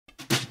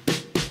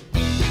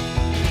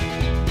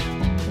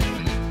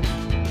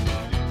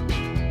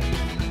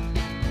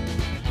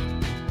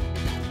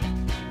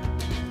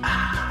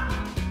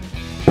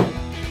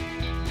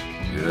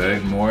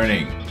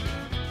morning,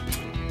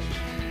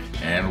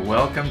 and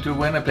welcome to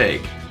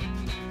Winnipeg.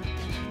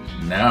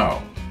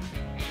 Now,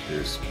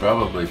 there's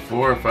probably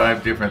 4 or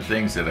 5 different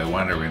things that I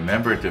want to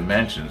remember to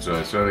mention, so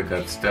I sort of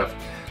got stuff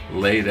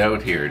laid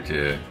out here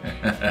to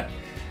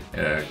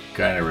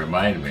kind of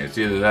remind me. It's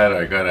either that or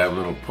I got to have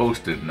little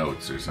post-it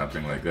notes or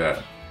something like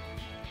that.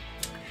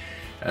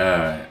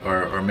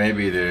 Or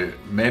maybe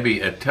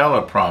a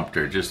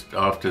teleprompter just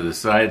off to the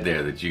side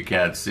there that you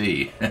can't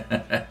see.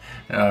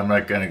 No, I'm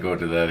not going to go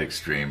to that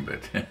extreme,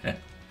 but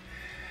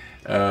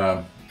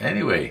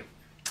anyway.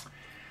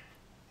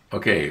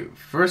 Okay,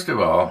 first of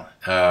all,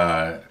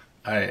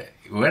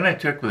 when I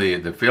took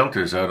the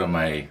filters out of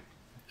my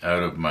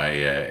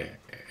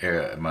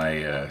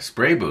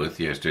spray booth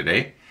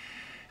yesterday,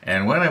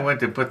 and when I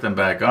went to put them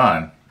back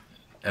on,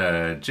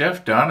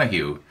 Jeff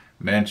Donahue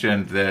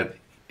mentioned that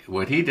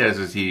what he does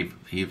is he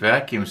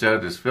vacuums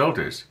out his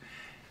filters.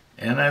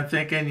 And I'm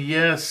thinking,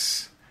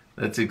 yes,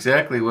 that's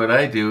exactly what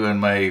I do in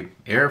my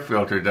air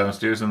filter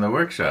downstairs in the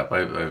workshop.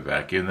 I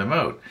vacuum them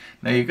out.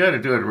 Now you got to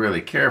do it really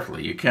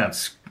carefully. You can't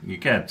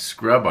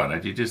scrub on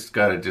it. You just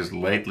got to just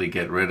lightly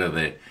get rid of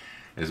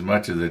as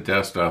much of the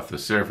dust off the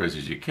surface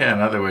as you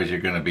can. Otherwise you're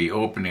going to be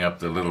opening up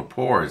the little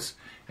pores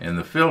in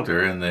the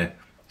filter and the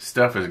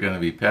stuff is going to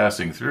be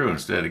passing through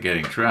instead of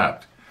getting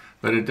trapped.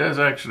 But it does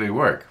actually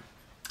work.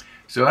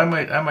 So I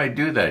might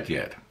do that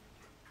yet.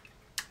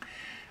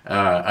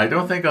 I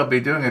don't think I'll be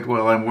doing it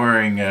while I'm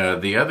wearing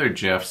the other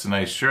Jeff's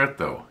nice shirt,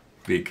 though,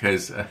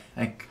 because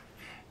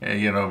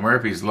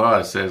Murphy's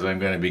Law says I'm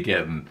going to be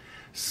getting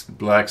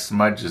black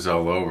smudges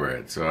all over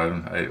it, so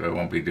I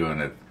won't be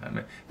doing it.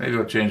 Maybe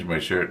I'll change my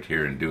shirt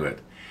here and do it.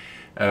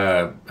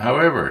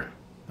 However,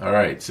 all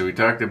right, so we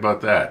talked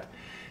about that.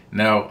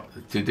 Now,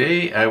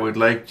 today I would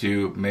like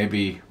to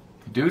maybe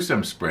do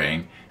some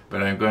spraying,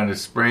 but I'm going to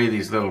spray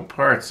these little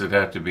parts that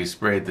have to be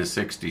sprayed the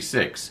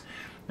 66.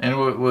 And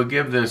we'll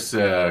give this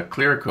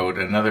clear coat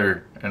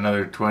another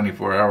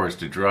 24 hours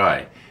to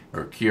dry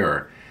or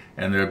cure,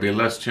 and there'll be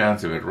less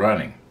chance of it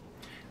running.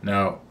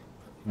 Now,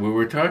 we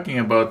were talking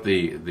about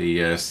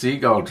the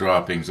seagull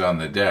droppings on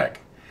the deck,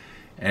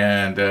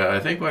 and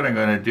I think what I'm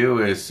going to do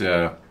is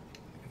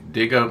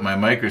dig out my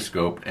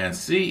microscope and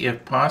see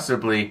if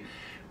possibly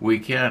we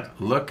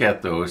can't look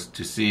at those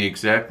to see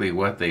exactly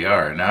what they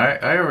are. Now,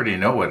 I already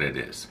know what it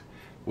is.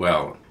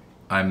 Well,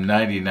 I'm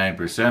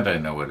 99% I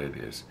know what it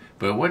is.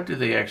 But what do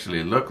they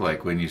actually look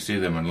like when you see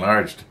them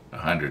enlarged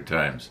 100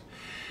 times?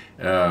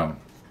 I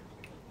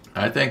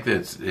think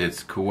that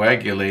it's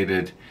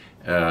coagulated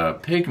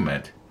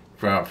pigment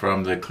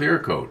from the clear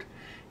coat.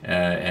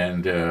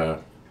 Yeah,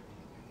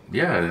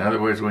 in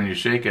other words, when you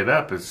shake it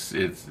up,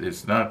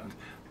 it's not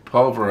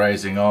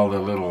pulverizing all the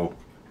little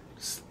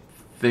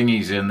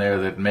thingies in there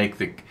that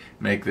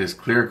make this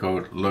clear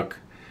coat look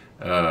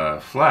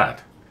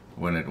flat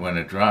when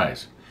it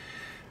dries.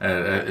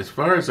 As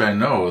far as I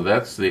know,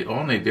 that's the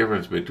only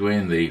difference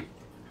between the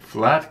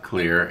flat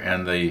clear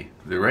and the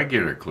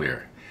regular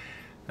clear.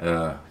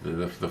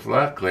 The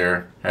flat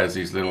clear has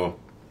these little,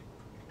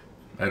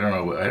 I don't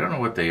know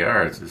what they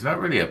are. It's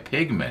not really a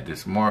pigment.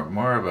 It's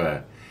more of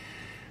a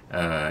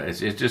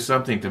it's just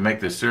something to make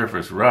the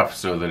surface rough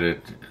so that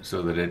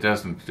it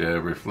doesn't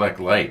reflect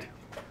light.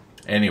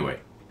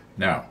 Anyway,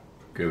 now,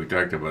 okay, we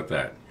talked about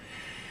that.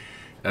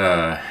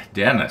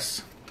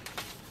 Dennis.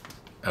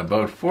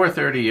 About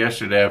 4:30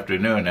 yesterday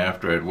afternoon,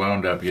 after I'd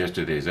wound up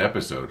yesterday's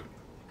episode,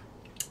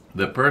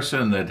 the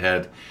person that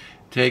had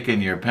taken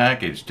your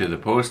package to the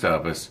post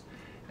office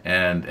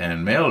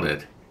and mailed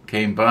it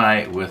came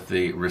by with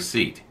the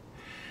receipt.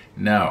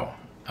 Now,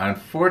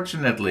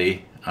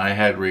 unfortunately, I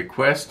had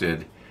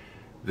requested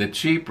the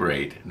cheap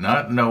rate,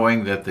 not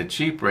knowing that the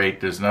cheap rate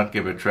does not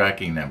give a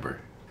tracking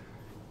number.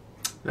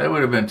 That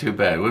would have been too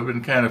bad. It would have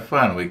been kind of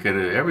fun.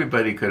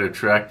 Everybody could have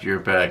tracked your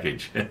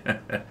package.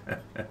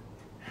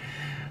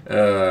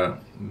 But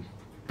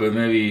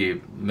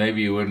maybe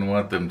you wouldn't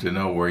want them to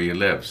know where you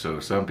live. So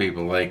some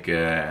people like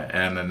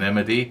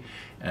anonymity,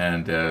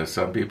 and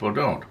some people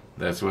don't.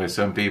 That's why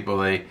some people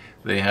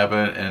they have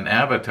an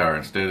avatar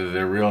instead of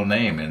their real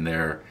name in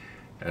their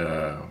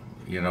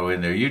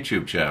in their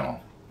YouTube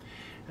channel.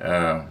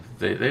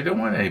 They don't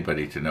want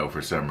anybody to know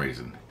for some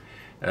reason,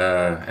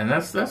 and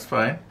that's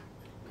fine.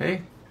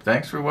 Hey,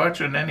 thanks for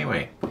watching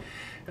anyway.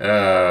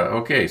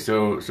 Okay,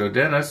 so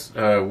Dennis,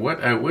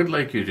 what I would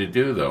like you to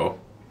do though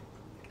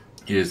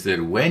is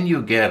that when you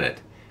get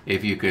it,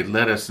 if you could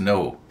let us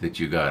know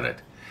that you got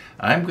it.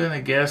 I'm going to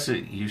guess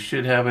that you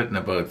should have it in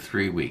about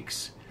 3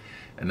 weeks.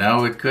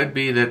 Now it could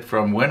be that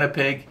from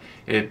Winnipeg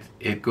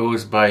it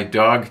goes by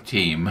dog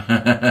team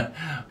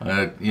to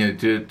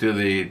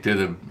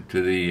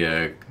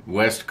the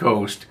west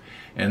coast,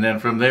 and then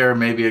from there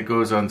maybe it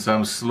goes on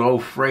some slow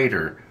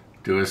freighter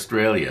to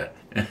Australia.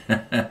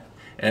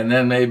 And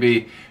then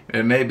maybe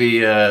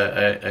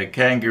a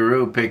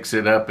kangaroo picks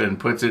it up and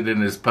puts it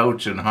in his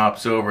pouch and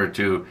hops over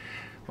to,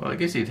 well, I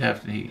guess he'd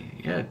have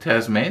to,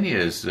 Tasmania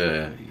is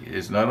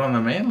not on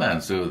the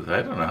mainland, so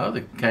I don't know how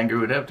the kangaroo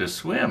would have to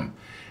swim.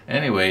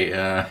 Anyway,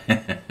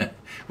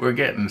 we're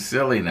getting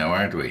silly now,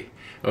 aren't we?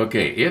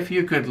 Okay, if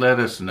you could let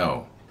us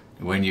know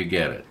when you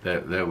get it,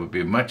 that would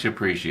be much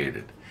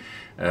appreciated.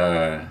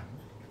 But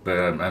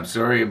I'm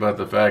sorry about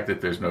the fact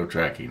that there's no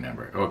tracking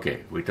number.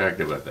 Okay, we talked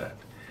about that.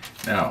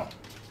 Now,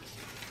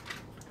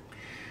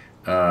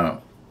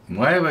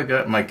 why have I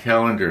got my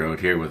calendar out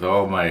here with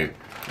all my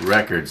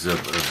records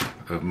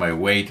of my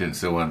weight and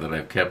so on that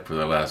I've kept for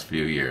the last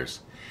few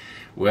years?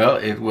 Well,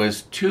 it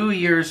was 2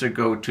 years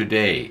ago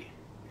today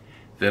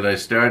that I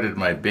started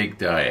my big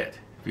diet.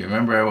 If you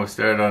remember, I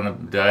started on a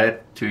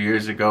diet 2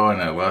 years ago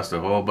and I lost a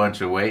whole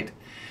bunch of weight.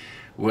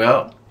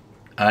 Well,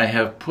 I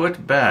have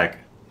put back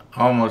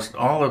almost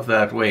all of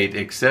that weight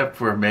except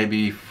for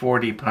maybe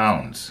 40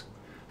 pounds.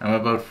 I'm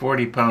about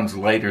 40 pounds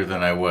lighter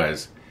than I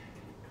was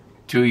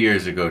 2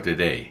 years ago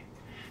today.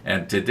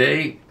 And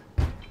today,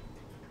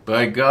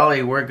 by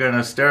golly, we're going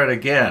to start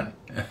again.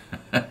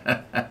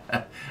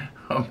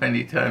 How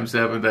many times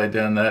haven't I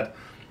done that?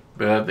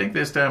 But I think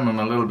this time I'm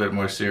a little bit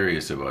more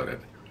serious about it.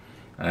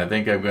 I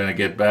think I'm going to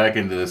get back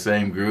into the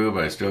same groove.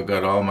 I still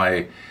got all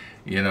my,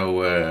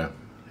 well,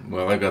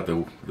 I got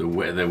the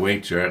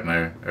weight chart, and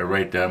I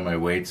write down my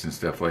weights and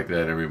stuff like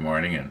that every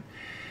morning,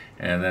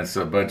 and that's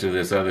a bunch of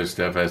this other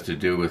stuff has to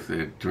do with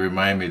it, to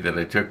remind me that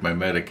I took my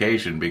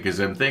medication, because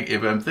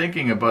if I'm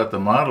thinking about the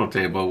model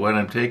table when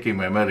I'm taking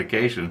my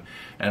medication,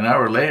 an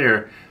hour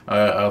later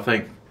I'll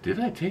think, did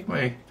I take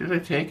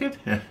it?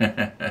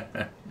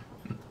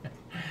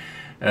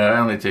 I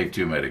only take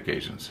 2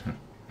 medications.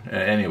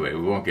 Anyway,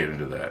 we won't get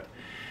into that.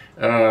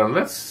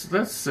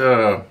 Let's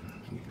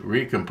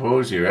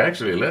recompose here.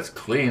 Actually, let's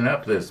clean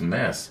up this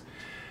mess.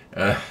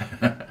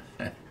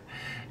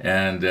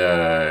 And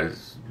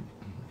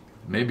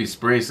maybe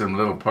spray some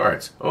little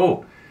parts.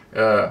 Oh,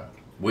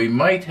 we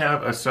might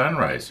have a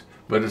sunrise,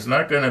 but it's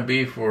not going to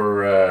be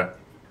for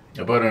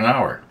about an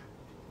hour.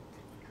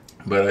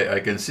 But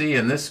I can see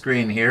in this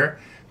screen here,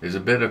 there's a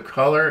bit of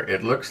color.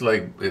 It looks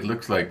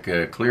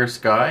like clear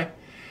sky.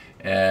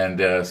 And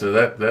so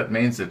that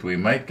means that we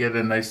might get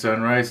a nice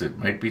sunrise. It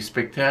might be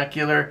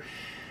spectacular.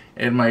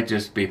 It might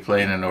just be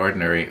plain and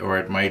ordinary, or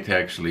it might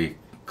actually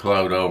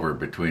cloud over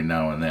between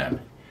now and then.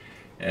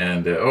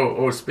 And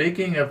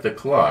speaking of the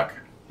clock,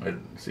 let's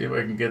see if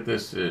I can get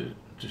this to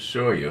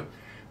show you.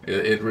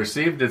 It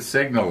received its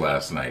signal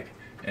last night,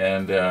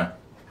 and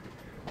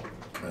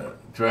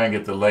try and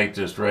get the light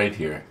just right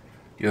here.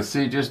 You'll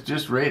see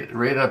just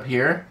right up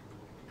here.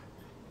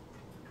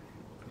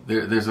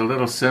 There's a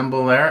little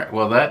symbol there.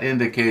 Well, that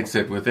indicates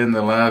that within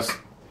the last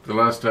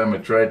time I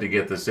tried to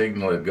get the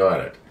signal, it got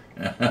it.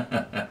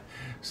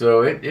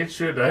 So it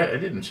should, I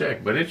didn't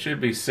check, but it should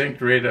be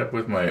synced right up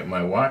with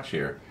my watch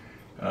here.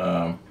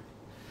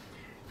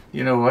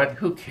 You know what?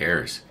 Who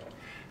cares?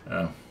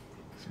 So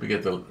we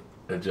get to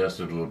adjust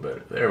it a little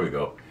bit. There we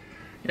go.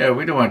 Yeah,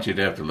 we don't want you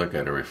to have to look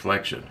at a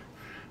reflection.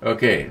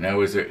 Okay, now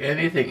is there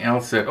anything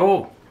else that,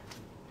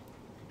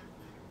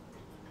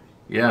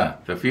 yeah,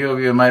 a few of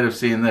you might have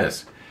seen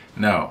this.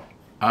 Now,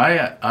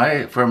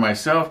 I for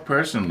myself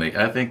personally,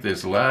 I think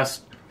this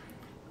last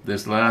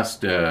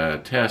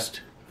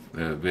test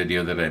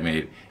video that I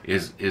made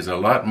is a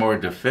lot more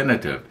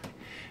definitive.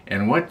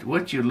 And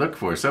what you look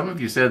for, some of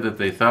you said that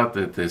they thought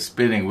that the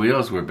spinning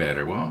wheels were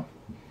better. Well,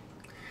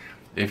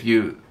 if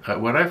you,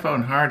 what I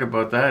found hard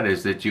about that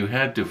is that you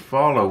had to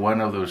follow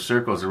one of those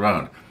circles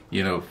around.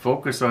 You know,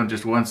 focus on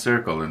just one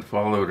circle and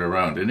follow it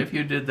around. And if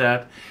you did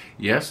that,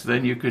 yes,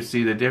 then you could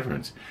see the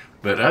difference.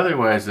 But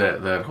otherwise,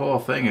 that whole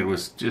thing, it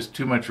was just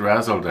too much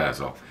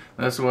razzle-dazzle.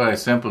 That's why I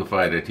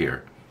simplified it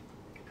here.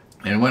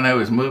 And when I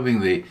was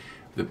moving the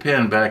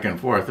pin back and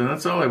forth, and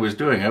that's all I was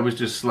doing, I was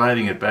just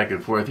sliding it back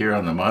and forth here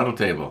on the model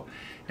table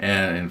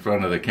and in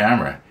front of the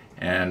camera,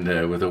 and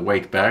with a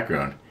white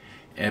background.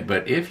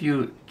 But if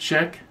you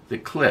check the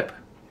clip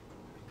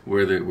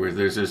where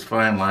there's this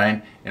fine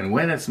line, and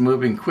when it's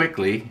moving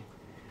quickly,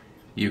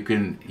 you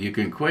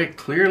can quite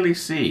clearly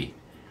see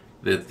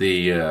that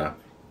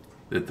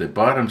the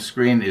bottom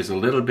screen is a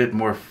little bit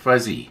more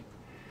fuzzy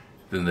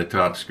than the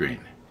top screen.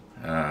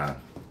 And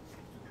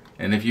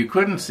if you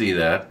couldn't see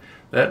that,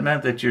 that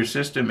meant that your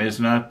system is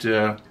not,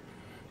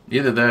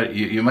 either that,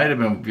 you might have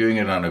been viewing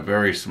it on a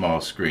very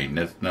small screen.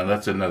 Now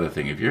that's another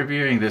thing. If you're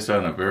viewing this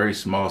on a very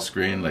small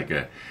screen, like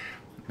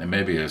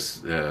maybe a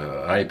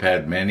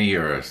iPad mini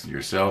or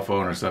your cell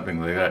phone or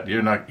something like that,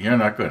 you're not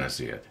going to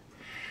see it.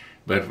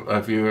 But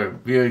if you're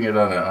viewing it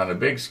on a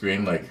big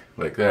screen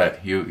like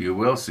that, you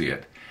will see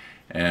it.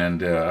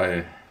 And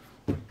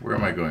where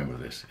am I going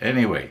with this?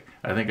 Anyway,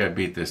 I think I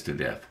beat this to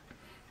death.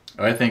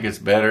 I think it's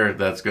better.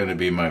 That's going to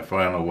be my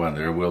final one.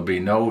 There will be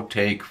no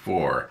take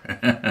 4.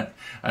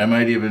 I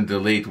might even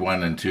delete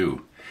 1 and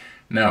 2.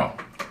 Now,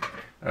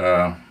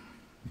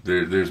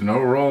 there's no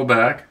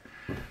rollback,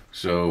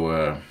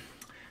 so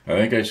I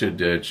think I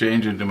should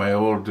change into my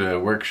old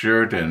work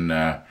shirt and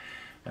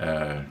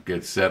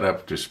get set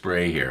up to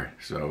spray here.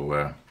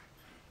 So,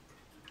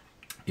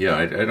 yeah,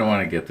 I don't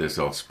want to get this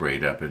all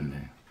sprayed up.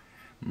 And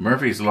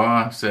Murphy's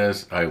Law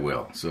says I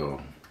will.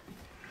 So,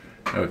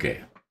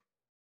 okay.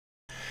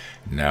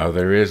 Now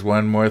there is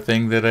one more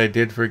thing that I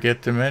did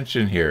forget to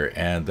mention here,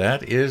 and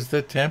that is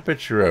the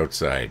temperature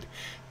outside.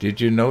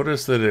 Did you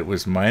notice that it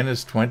was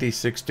minus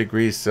 26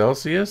 degrees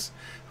Celsius?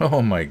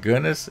 Oh my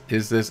goodness,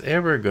 is this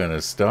ever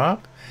gonna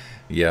stop?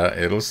 Yeah,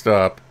 it'll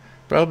stop.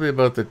 Probably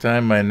about the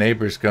time my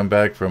neighbors come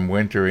back from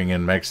wintering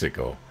in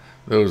Mexico.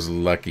 Those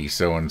lucky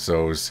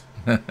so-and-sos.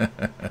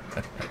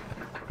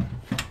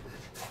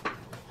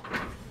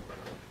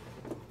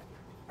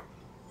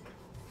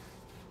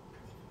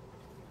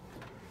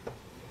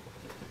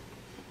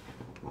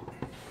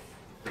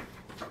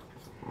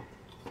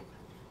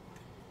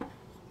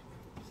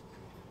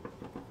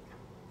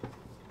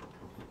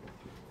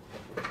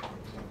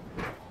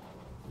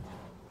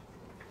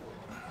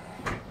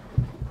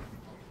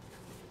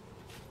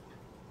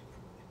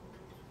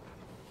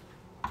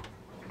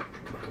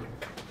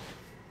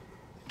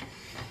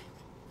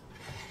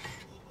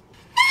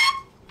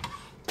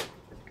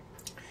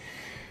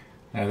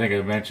 I think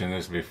I've mentioned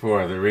this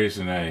before. The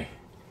reason I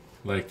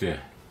like to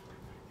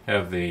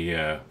have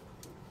the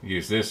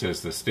use this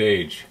as the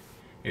stage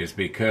is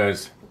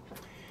because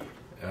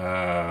if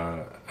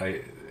I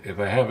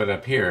have it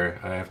up here,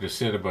 I have to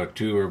sit about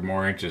 2 or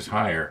more inches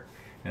higher,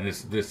 and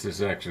this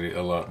is actually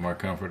a lot more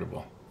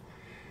comfortable.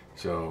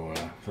 So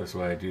that's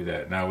why I do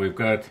that. Now we've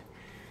got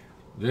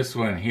this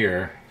one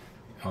here.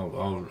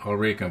 I'll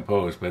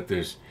recompose, but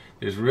there's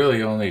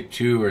really only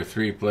 2 or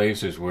 3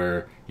 places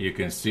where you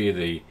can see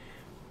the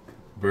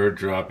bird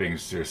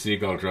droppings or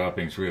seagull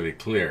droppings really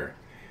clear.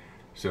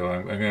 So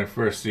I'm going to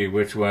first see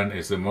which one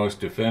is the most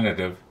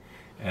definitive,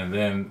 and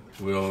then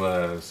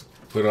we'll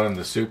put on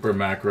the super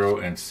macro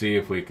and see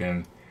if I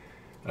can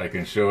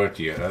show it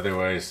to you.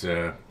 Otherwise,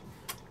 you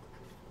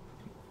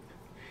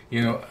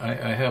know,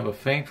 I have a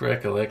faint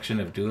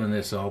recollection of doing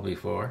this all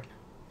before,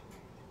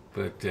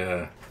 but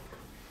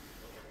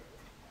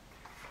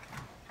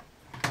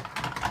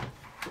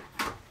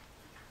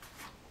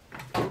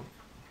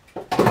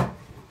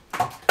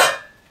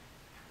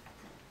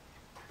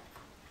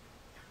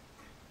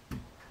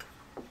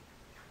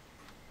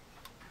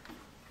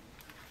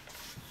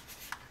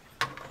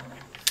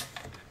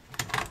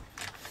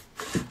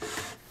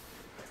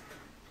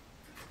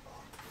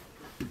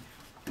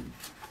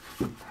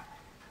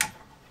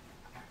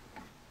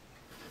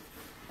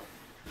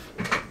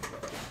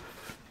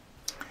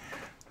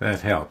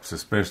that helps,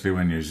 especially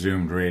when you're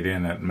zoomed right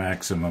in at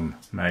maximum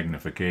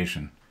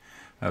magnification.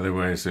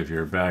 Otherwise, if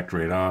you're backed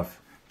right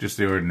off, just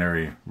the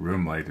ordinary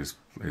room light is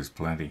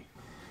plenty.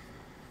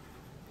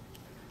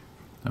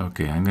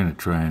 Okay, I'm going to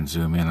try and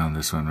zoom in on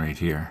this one right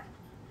here.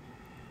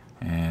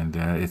 And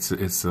it's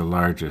the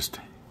largest.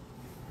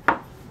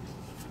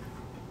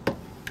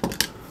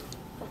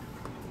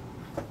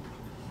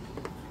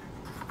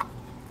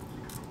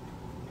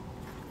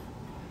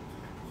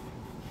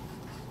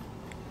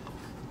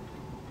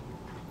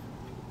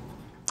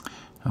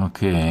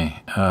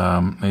 Okay,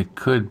 it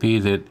could be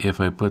that if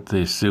I put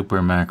the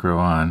super macro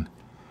on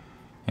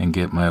and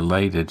get my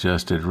light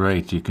adjusted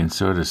right, you can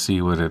sort of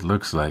see what it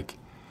looks like.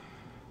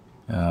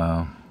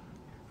 Well,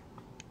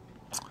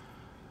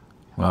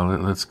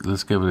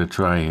 let's give it a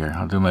try here.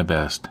 I'll do my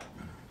best.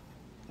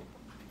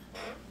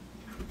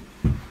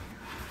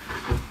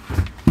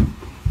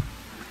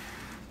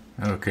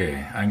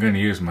 Okay, I'm going to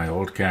use my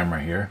old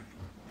camera here.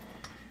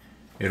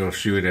 It'll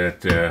shoot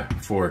at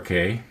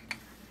 4K.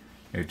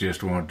 It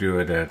just won't do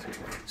it at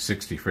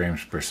 60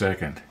 frames per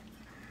second.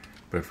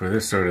 But for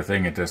this sort of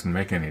thing, it doesn't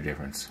make any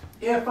difference.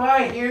 If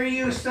I hear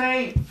you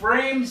say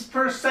frames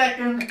per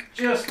second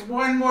just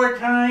one more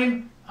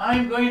time,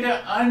 I'm going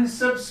to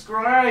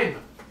unsubscribe.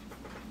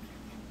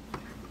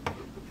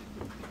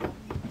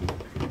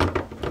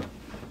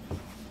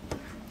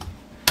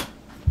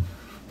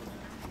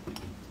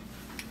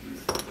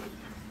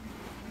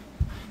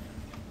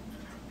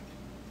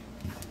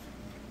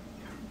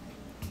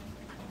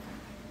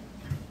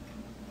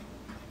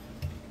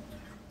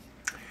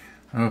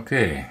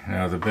 Okay,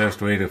 now the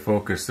best way to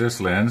focus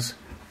this lens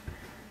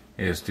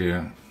is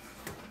to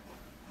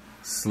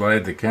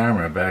slide the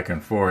camera back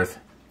and forth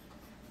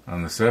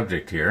on the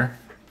subject here,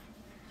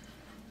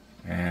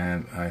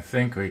 and I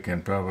think we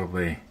can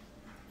probably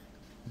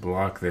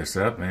block this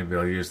up. Maybe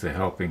I'll use the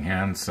helping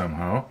hand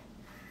somehow,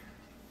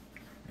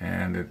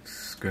 and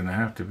it's going to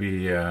have to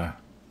be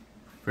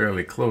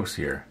fairly close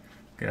here.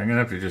 Okay, I'm going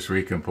to have to just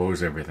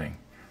recompose everything.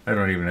 I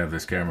don't even have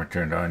this camera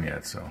turned on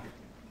yet, so.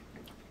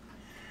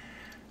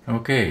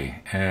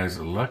 Okay, as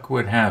luck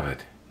would have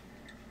it,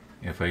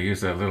 if I use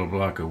that little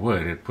block of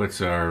wood, it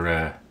puts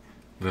our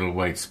little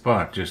white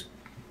spot just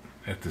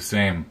at the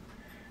same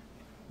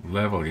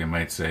level, you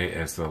might say,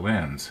 as the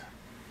lens.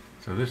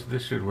 So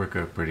this should work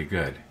out pretty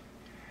good.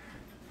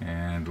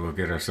 And we'll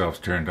get ourselves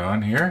turned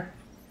on here.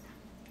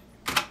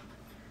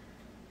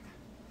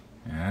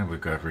 And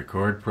we've got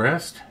record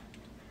pressed.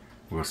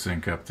 We'll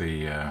sync up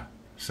the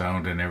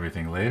sound and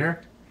everything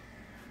later.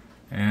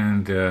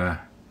 And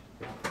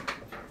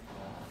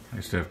I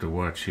just have to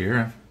watch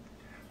here.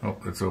 Oh,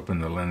 let's open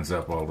the lens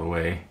up all the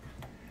way,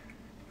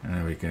 and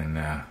then we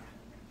can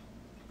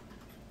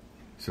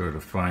sort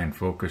of fine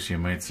focus, you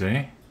might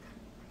say.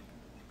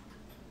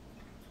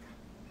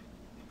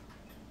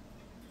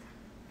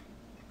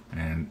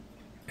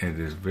 it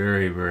is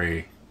very,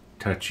 very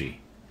touchy.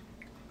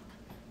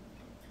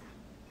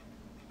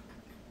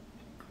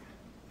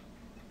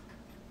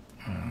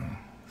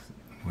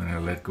 When I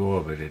let go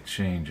of it, it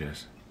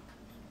changes.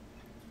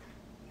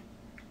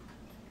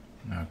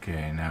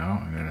 Okay,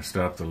 now I'm going to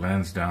stop the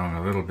lens down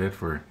a little bit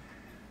for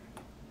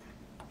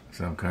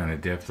some kind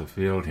of depth of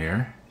field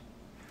here.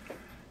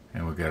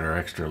 And we'll get our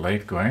extra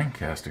light going,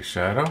 cast a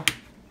shadow.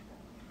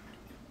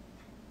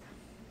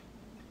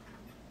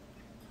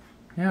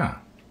 Yeah,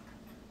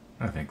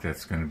 I think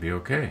that's going to be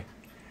okay.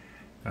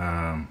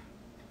 Well,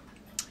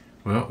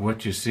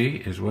 what you see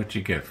is what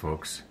you get,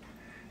 folks.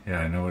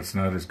 Yeah, I know it's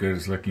not as good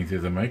as looking through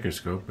the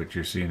microscope, but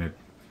you're seeing it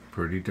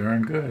pretty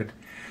darn good.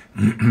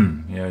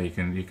 Yeah, you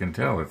can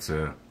tell it's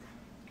a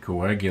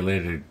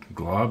coagulated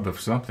glob of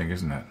something,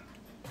 isn't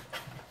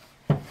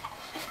it?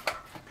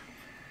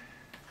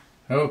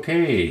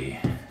 Okay.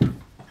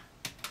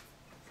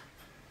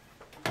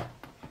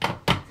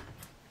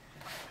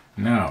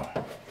 Now,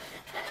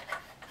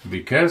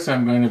 because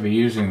I'm going to be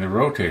using the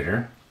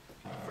rotator,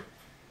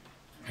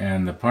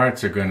 and the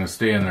parts are going to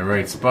stay in the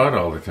right spot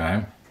all the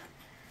time,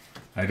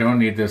 I don't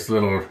need this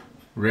little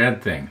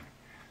red thing.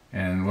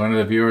 And one of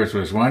the viewers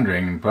was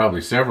wondering, and probably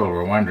several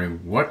were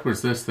wondering, what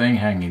was this thing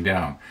hanging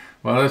down?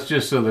 Well, that's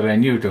just so that I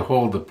knew to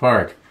hold the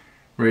part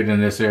right in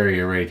this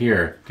area right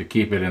here to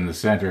keep it in the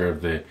center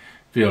of the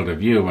field of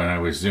view when I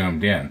was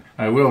zoomed in.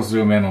 I will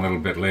zoom in a little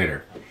bit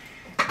later.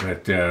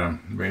 But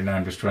right now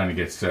I'm just trying to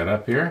get set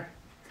up here.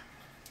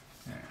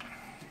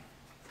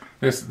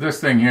 This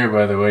thing here,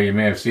 by the way, you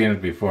may have seen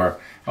it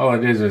before. All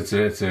it is,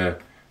 it's a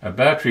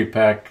battery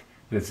pack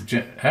that's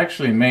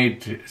actually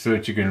made so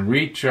that you can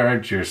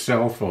recharge your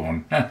cell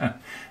phone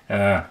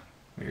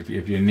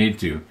if you need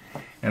to.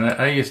 And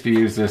I used to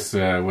use this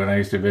when I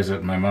used to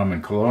visit my mom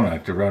in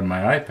Kelowna to run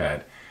my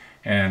iPad.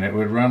 And it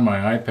would run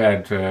my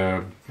iPad,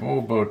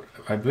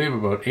 I believe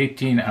about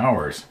 18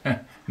 hours,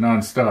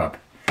 non-stop.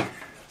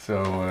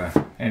 So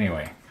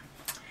anyway,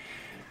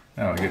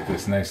 now I'll get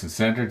this nice and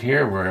centered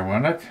here where I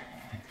want it.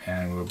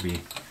 And we'll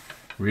be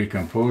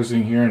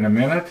recomposing here in a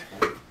minute.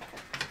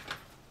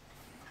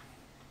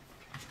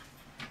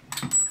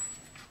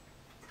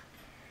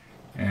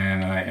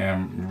 And I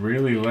am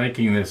really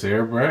liking this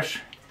airbrush.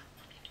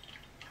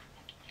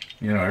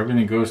 You know,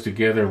 everything goes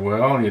together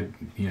well.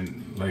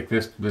 You like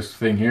this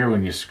thing here,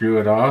 when you screw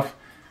it off,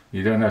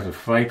 you don't have to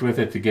fight with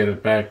it to get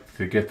it back,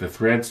 to get the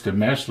threads to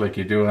mesh like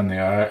you do on the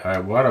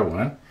Iwata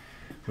one,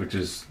 which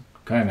is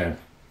kind of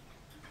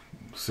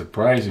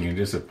surprising and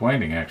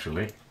disappointing,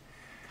 actually.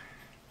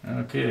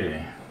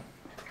 Okay.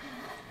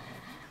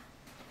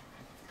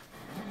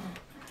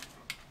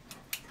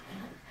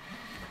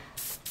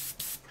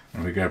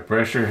 And we got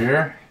pressure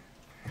here.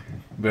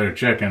 Better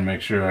check and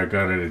make sure I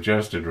got it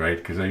adjusted right,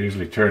 because I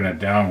usually turn it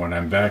down when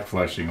I'm back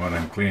flushing, when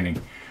I'm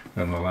cleaning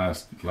from the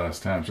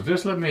last time. So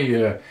just let me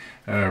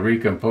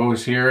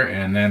recompose here,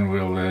 and then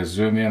we'll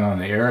zoom in on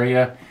the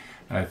area.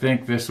 I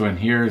think this one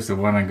here is the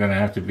one I'm going to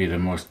have to be the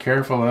most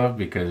careful of,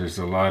 because there's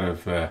a lot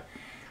of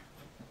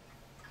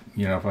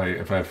you know,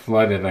 if I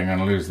flood it, I'm going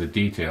to lose the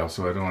detail,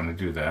 so I don't want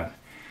to do that.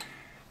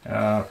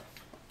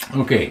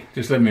 Okay,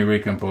 just let me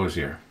recompose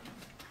here.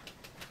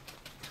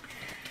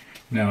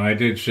 Now, I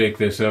did shake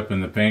this up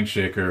in the paint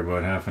shaker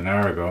about half an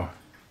hour ago.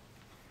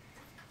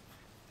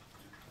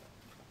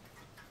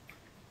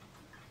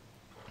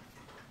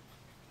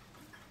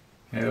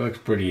 It looks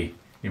pretty,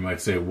 you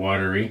might say,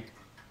 watery.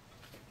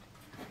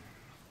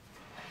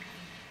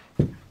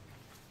 And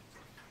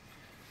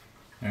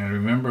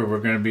remember, we're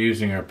going to be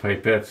using our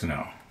pipettes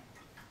now.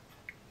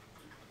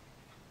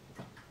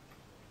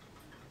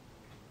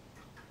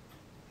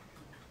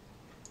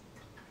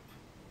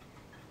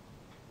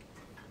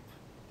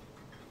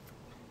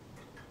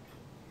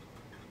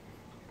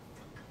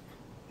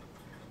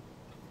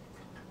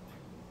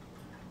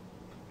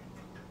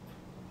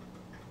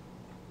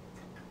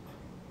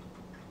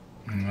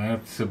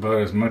 That's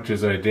about as much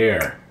as I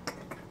dare.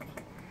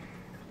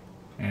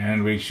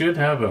 And we should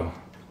have a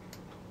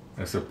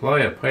supply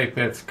of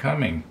pipettes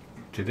coming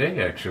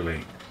today,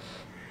 actually.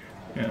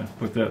 Yeah, let's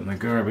put that in the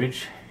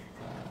garbage.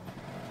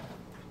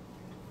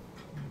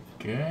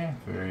 Okay,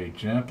 very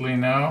gently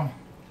now.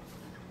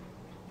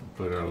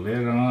 Put our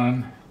lid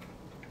on.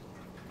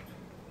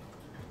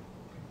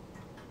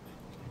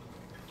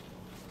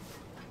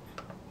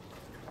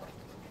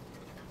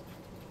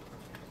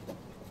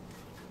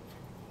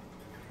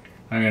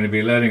 I'm going to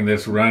be letting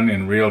this run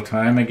in real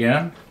time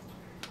again.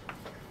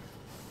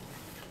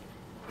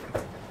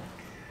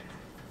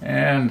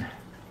 And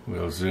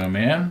we'll zoom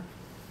in.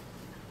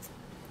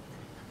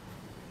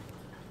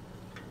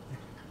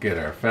 Get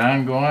our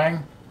fan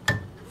going.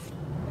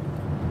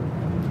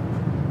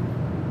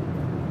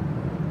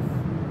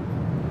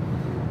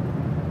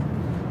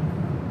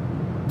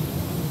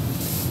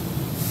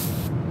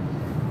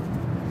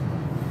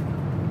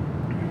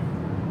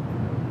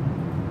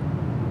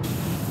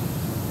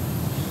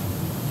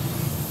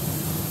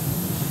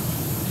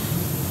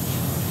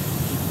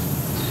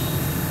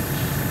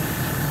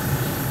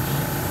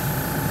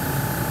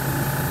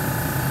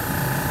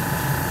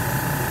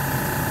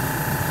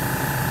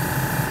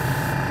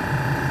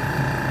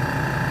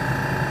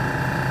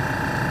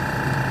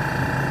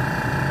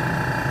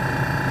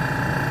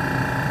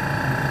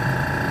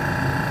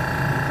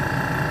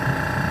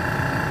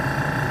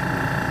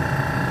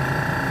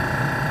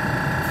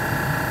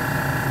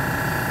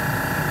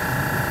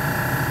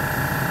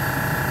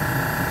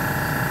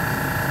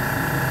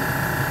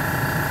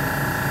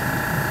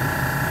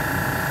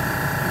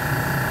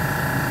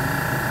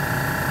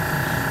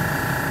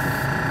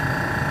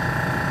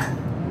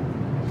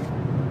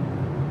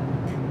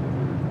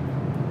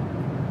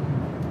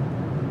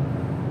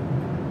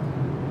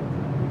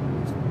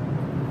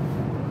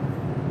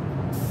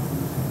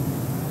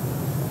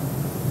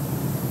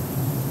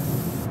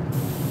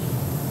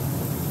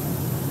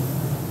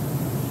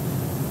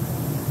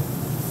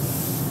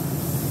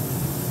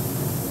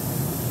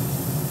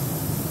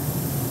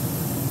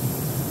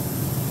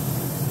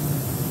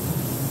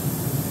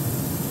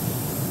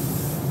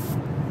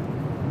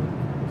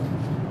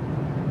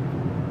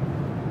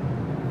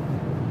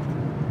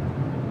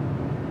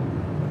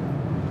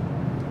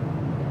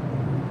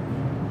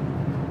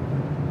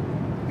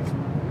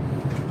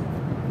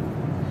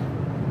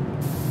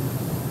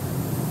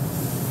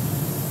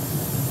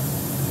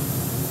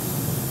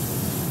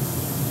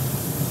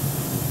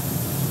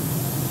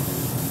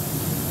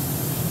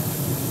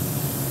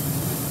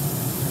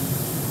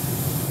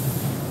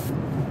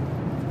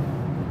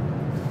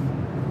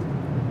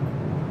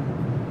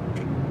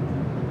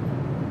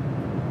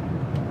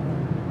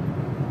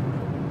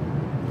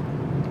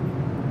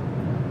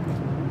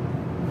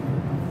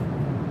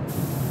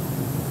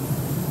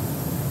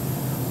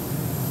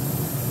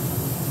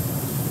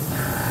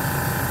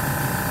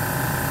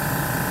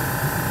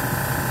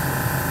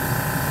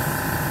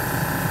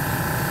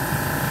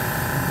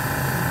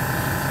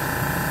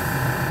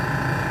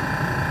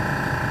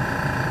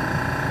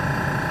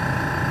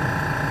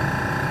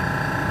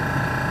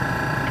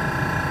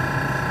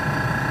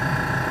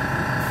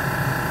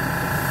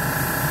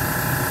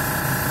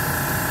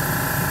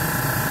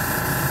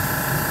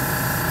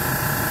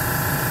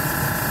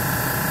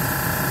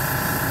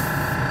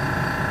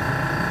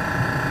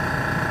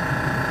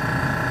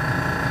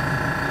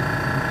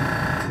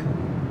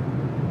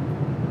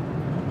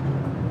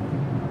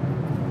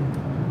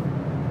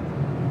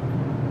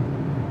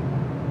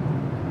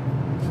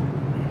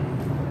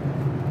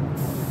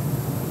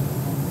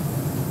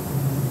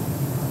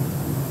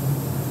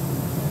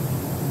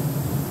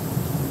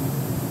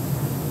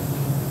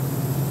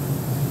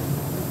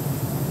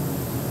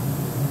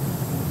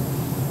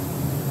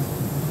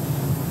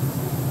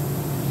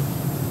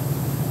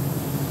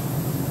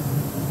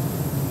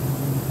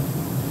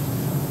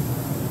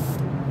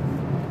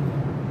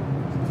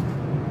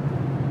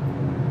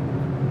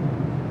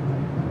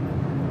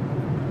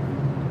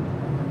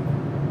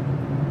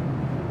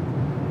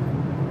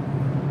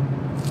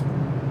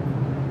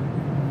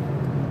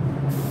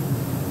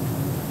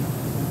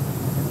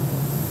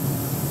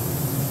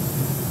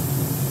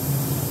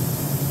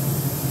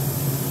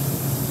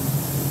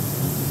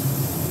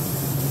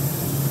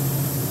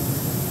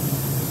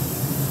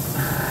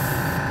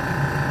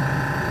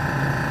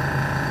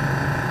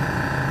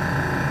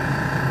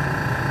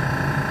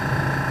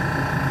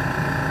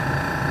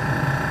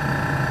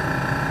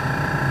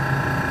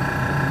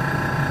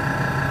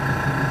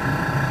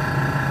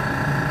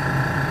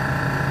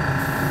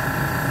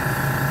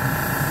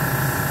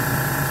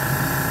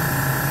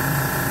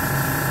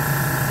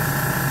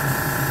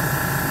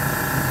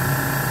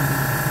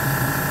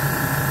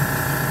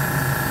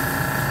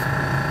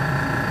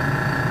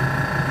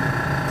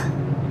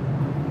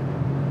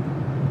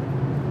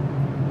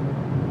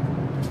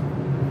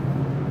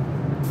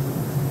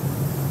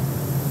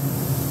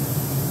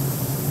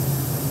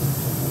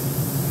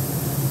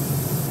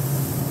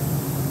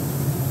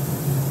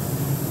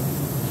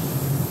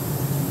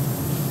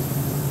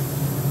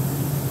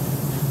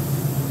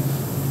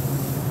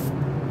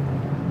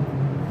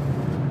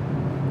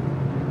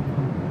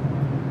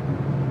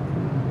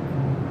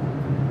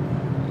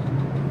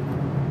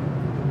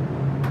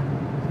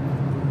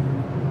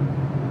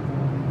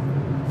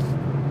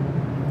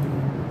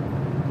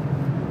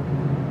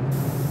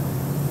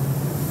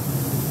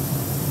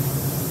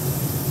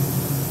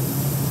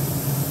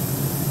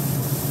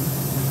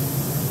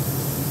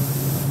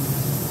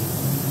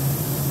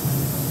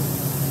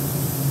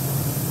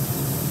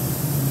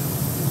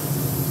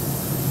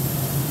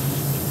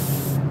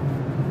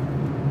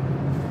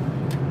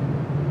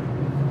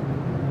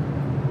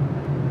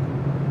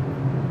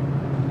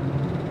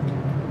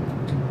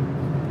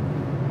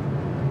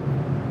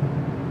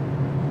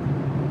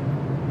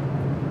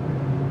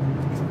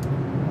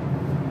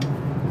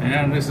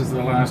 And this is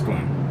the last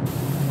one.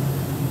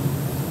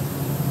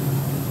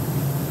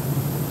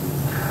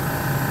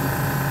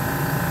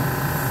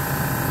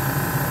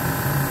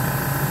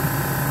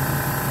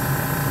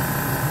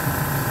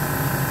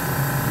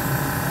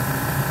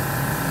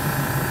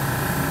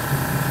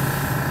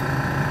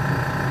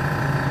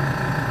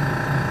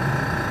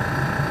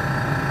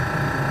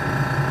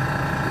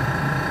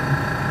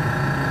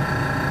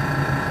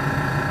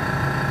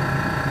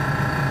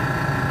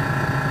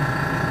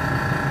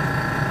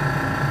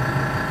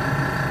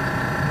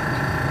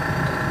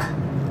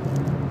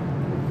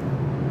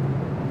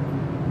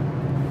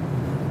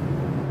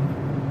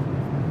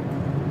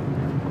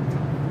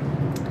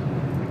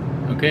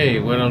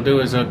 Okay, what I'll do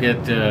is I'll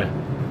get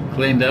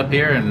cleaned up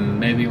here, and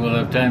maybe we'll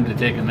have time to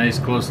take a nice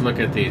close look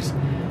at these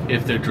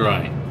if they're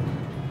dry.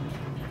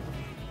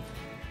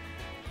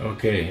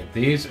 Okay,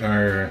 these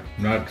are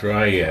not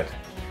dry yet,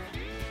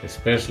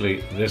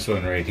 especially this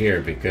one right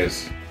here,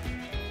 because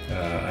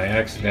I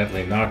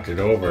accidentally knocked it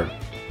over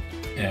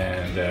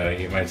and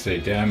you might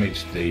say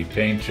damaged the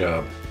paint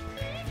job.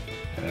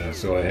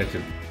 So I had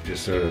to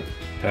just sort of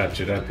patch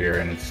it up here,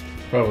 and it's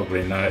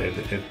probably not,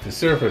 the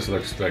surface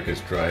looks like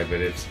it's dry, but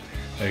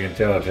I can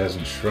tell it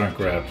hasn't shrunk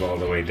wrapped all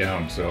the way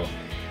down. So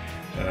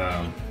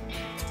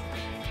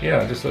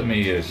yeah, just let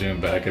me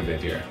zoom back a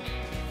bit here.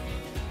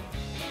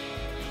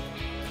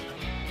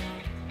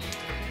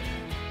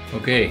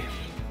 Okay,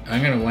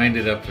 I'm going to wind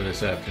it up for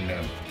this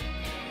afternoon.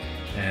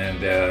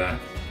 And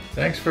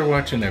thanks for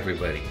watching,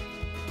 everybody.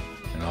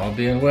 And all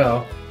being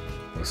well,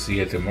 we'll see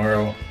you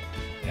tomorrow,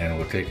 and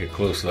we'll take a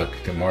close look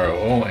tomorrow.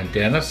 Oh, and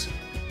Dennis,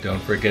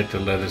 don't forget to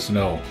let us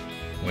know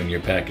when your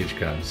package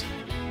comes.